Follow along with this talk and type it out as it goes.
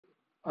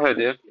Hi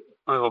there.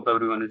 I hope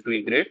everyone is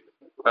doing great.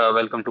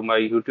 Welcome to my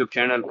YouTube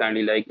channel.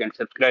 Kindly like and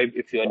subscribe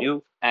if you are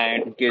new.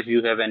 And in case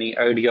you have any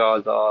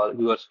ideas or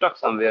you are stuck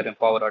somewhere in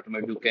Power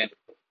Automate, you can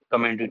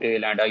comment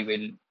detail and I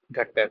will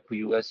get back to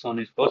you as soon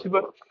as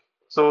possible.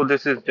 So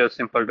this is just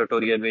simple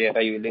tutorial where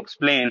I will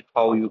explain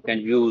how you can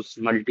use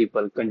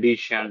multiple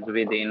conditions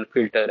within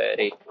filter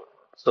array.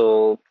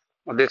 So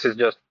this is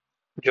just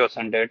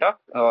JSON data,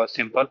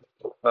 simple.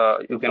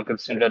 You can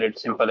consider it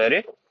simple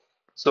array.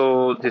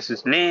 So this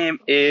is name,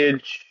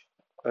 age,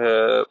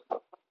 uh,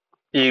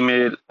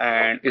 email,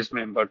 and is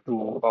member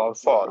true or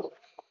false.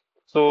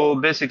 So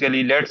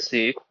basically, let's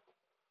say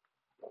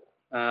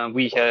I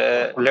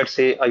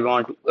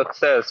want to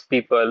access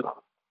people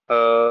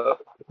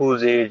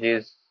whose age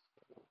is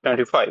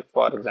 25,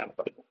 for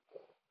example.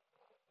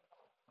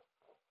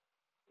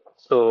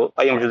 So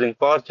I am using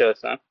for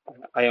JSON.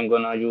 I am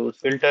gonna use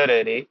filter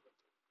array.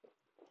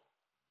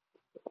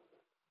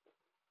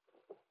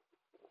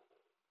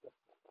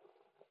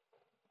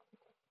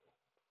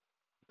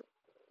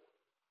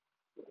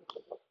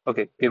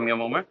 Okay, give me a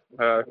moment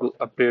to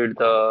update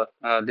the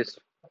this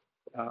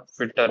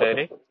filter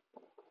array.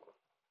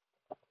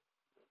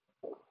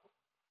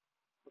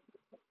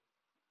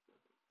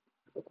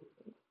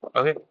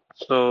 Okay,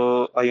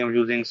 so I am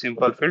using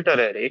simple filter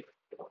array.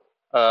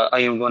 I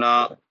am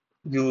gonna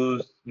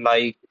use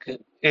like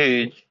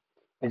age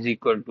is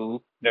equal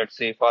to, let's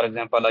say, for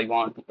example, I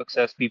want to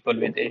access people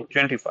with age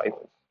 25.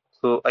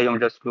 So I am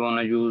just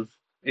gonna use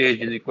age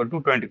is equal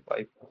to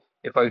 25.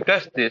 If I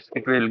test this,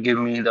 it will give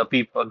me the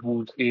people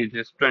whose age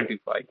is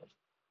 25.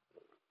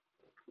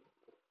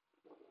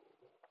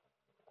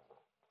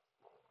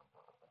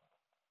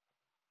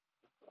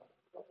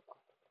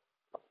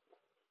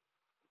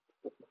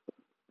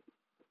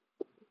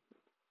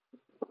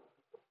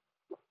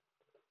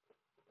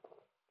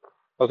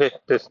 Okay,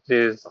 this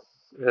is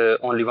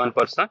only one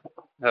person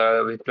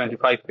with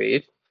 25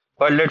 age.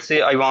 But let's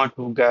say I want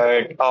to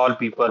get all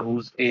people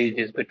whose age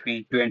is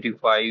between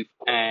 25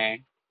 and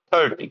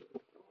 30.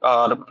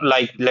 Or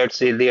like, let's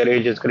say their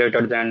age is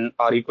greater than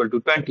or equal to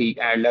 20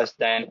 and less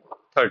than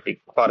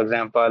 30. For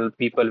example,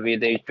 people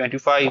with age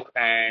 25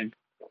 and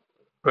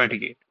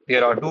 28.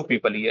 There are two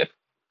people here.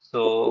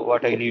 So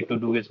what I need to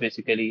do is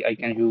basically I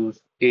can use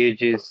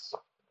age is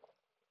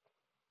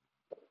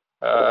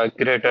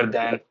greater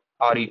than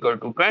or equal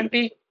to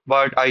 20,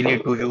 but I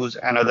need to use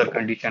another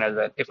condition as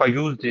well. If I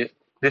use this,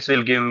 this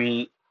will give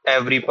me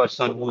every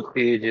person whose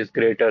age is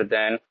greater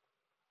than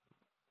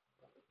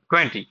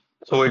 20.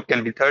 So it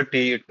can be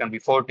 30, it can be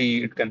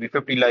 40, it can be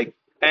 50, like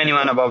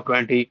anyone above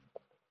 20,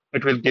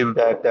 it will give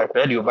back that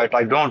value, but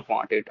I don't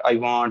want it. I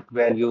want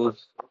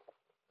values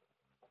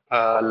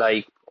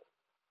like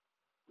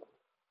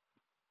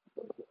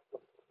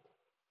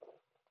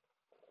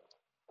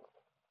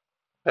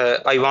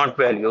I want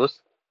values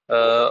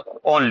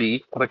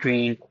only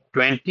between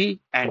 20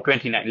 and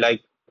 29,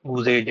 like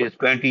whose age is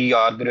 20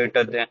 or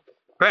greater than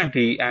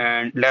 20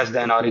 and less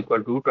than or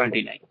equal to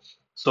 29.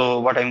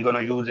 So what I'm going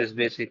to use is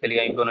basically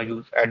I'm going to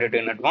use edit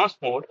in advanced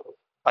mode.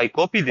 I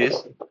copy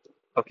this,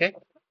 okay?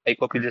 I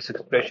copy this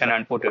expression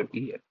and put it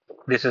here.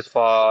 This is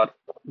for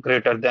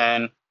greater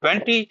than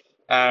 20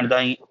 and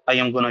I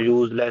am going to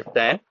use less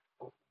than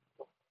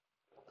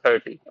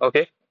 30,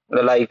 okay?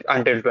 Like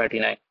until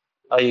 29.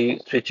 I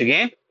switch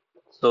again.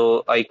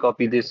 So I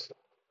copy this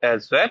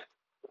as well.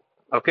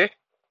 Okay.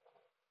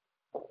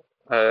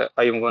 I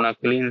am gonna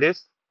clean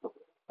this.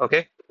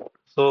 Okay.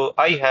 So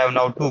I have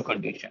now two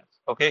conditions.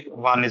 Okay.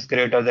 One is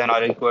greater than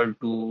or equal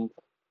to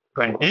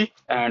 20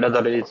 and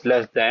other is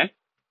less than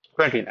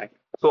 29.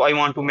 So I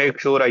want to make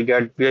sure I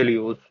get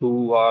values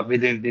who are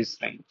within this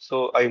range.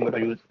 So I'm going to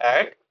use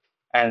add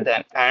and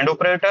then AND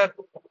operator.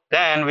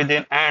 Then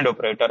within AND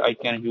operator, I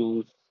can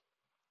use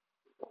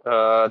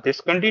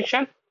this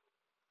condition.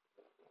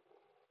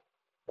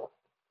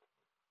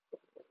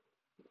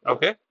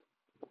 Okay.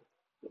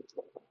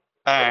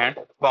 And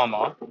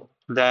comma.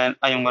 Then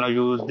I am going to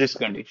use this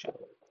condition.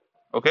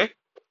 Okay.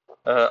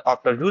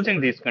 After using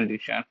this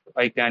condition,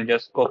 I can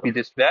just copy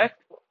this back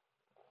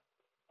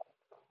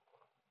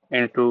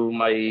into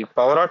my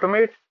Power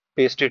Automate,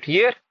 paste it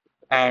here,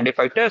 and if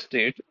I test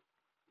it,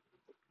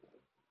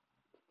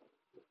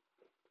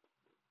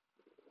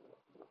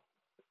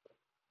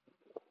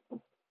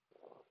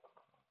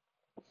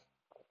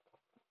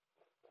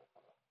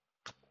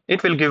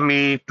 it will give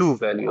me two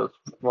values,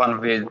 one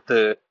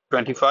with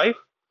 25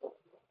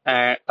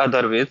 and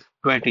other with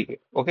 28.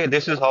 Okay,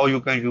 this is how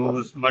you can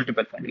use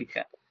multiple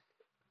conditions.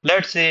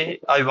 Let's say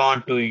I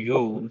want to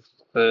use,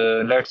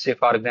 let's say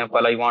for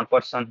example, I want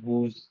person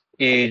whose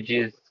age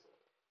is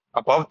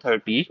above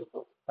 30,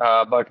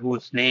 but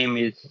whose name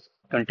is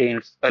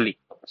contains Ali.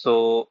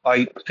 So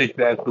I switch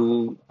back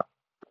to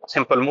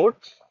simple mode.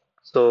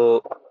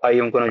 So I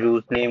am going to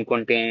use name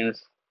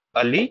contains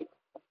Ali,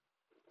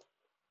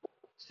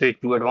 switch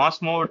to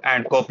advanced mode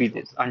and copy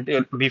this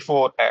until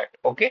before add.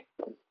 Okay.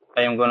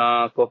 I am going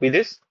to copy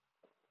this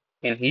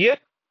in here.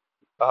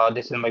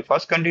 This is my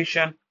first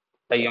condition.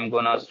 I am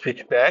going to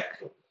switch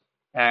back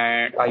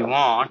and I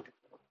want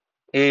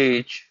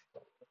age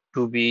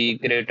to be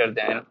greater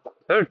than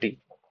 30.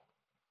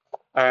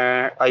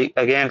 I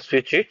again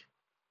switch it,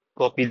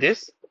 copy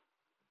this,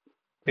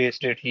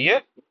 paste it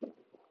here.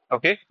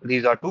 Okay,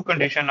 these are two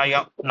conditions.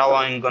 Now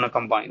I'm gonna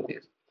combine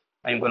this.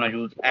 I'm gonna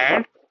use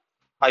and.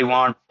 I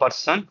want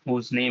person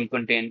whose name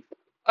contains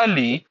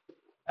Ali,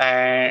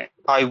 and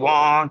I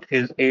want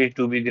his age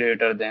to be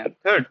greater than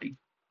 30.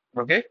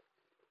 Okay,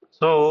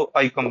 so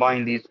I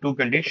combine these two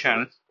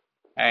conditions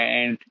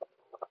and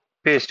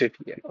paste it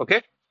here.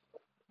 Okay,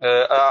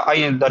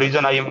 the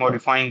reason I am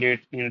modifying it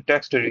in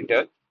text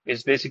editor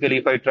is basically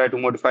if I try to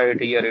modify it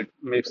here, it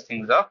makes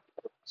things up.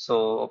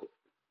 So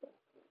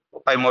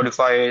I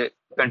modify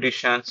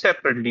conditions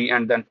separately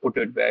and then put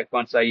it back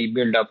once I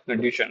build up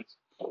conditions.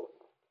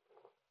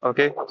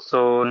 Okay,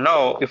 so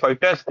now if I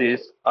test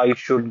this, I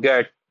should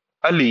get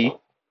Ali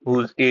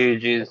whose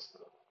age is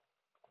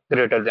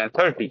greater than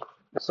 30.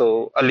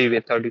 So Ali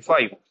with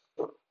 35.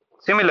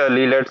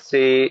 Similarly, let's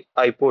say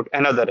I put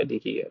another Ali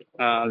here.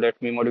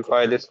 Let me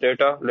modify this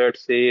data.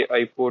 Let's say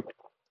I put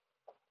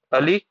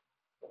Ali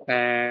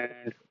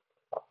and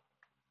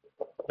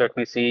let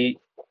me see.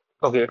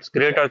 Okay, it's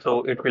greater,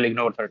 so it will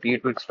ignore 30.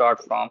 It will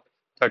start from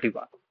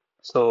 31.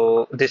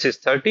 So this is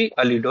 30,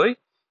 Ali Doi.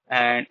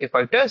 And if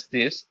I test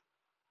this,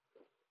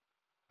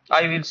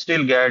 I will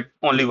still get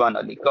only one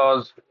Ali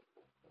because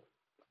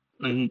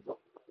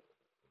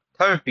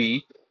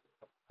 30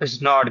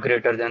 is not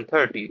greater than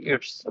 30.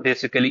 It's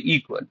basically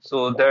equal.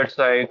 So that's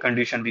why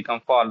condition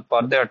become false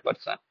for that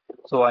person.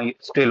 So I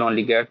still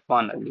only get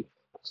one only.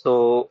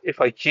 So if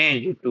I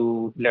change it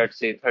to let's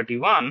say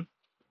 31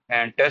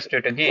 and test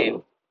it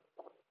again,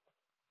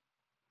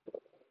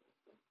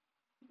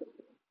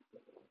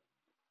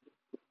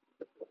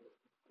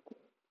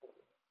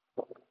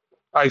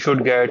 I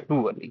should get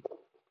two only.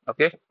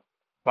 Okay,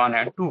 one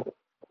and two.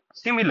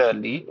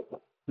 Similarly,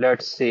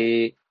 let's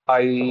say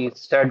I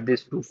set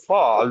this to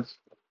false.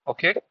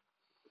 Okay,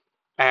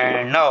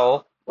 and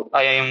now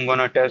I am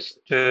gonna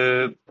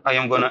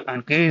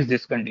increase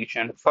this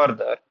condition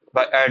further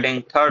by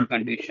adding third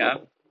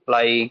condition,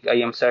 like I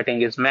am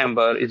setting is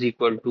member is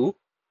equal to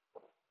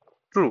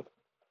true.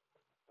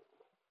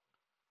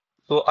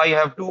 So I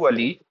have two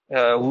Ali,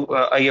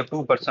 I have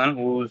two person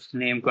whose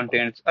name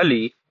contains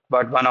Ali,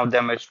 but one of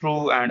them is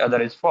true and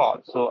other is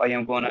false. So I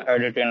am gonna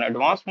add it in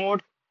advanced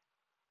mode,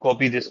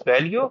 copy this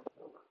value,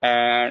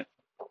 and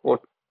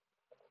put,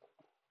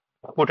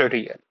 put it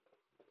here.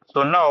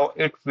 So now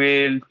it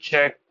will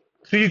check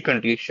three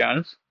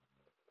conditions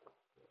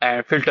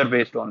and filter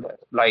based on that.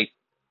 Like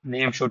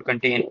name should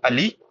contain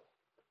Ali,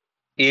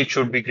 age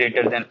should be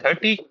greater than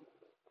 30,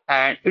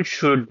 and it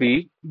should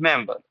be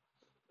member.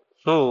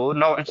 So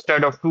now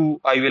instead of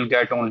two, I will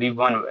get only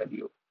one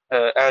value.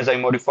 As I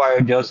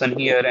modified JSON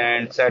here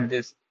and set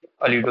this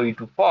Ali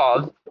to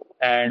false,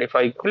 and if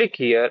I click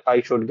here,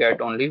 I should get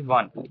only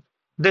one.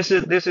 This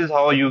is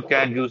how you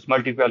can use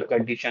multiple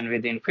condition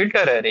within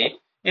filter array.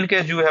 In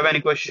case you have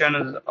any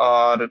questions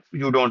or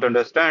you don't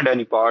understand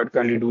any part,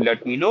 kindly do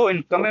let me know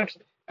in comments,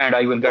 and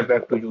I will get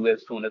back to you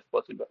as soon as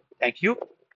possible. Thank you.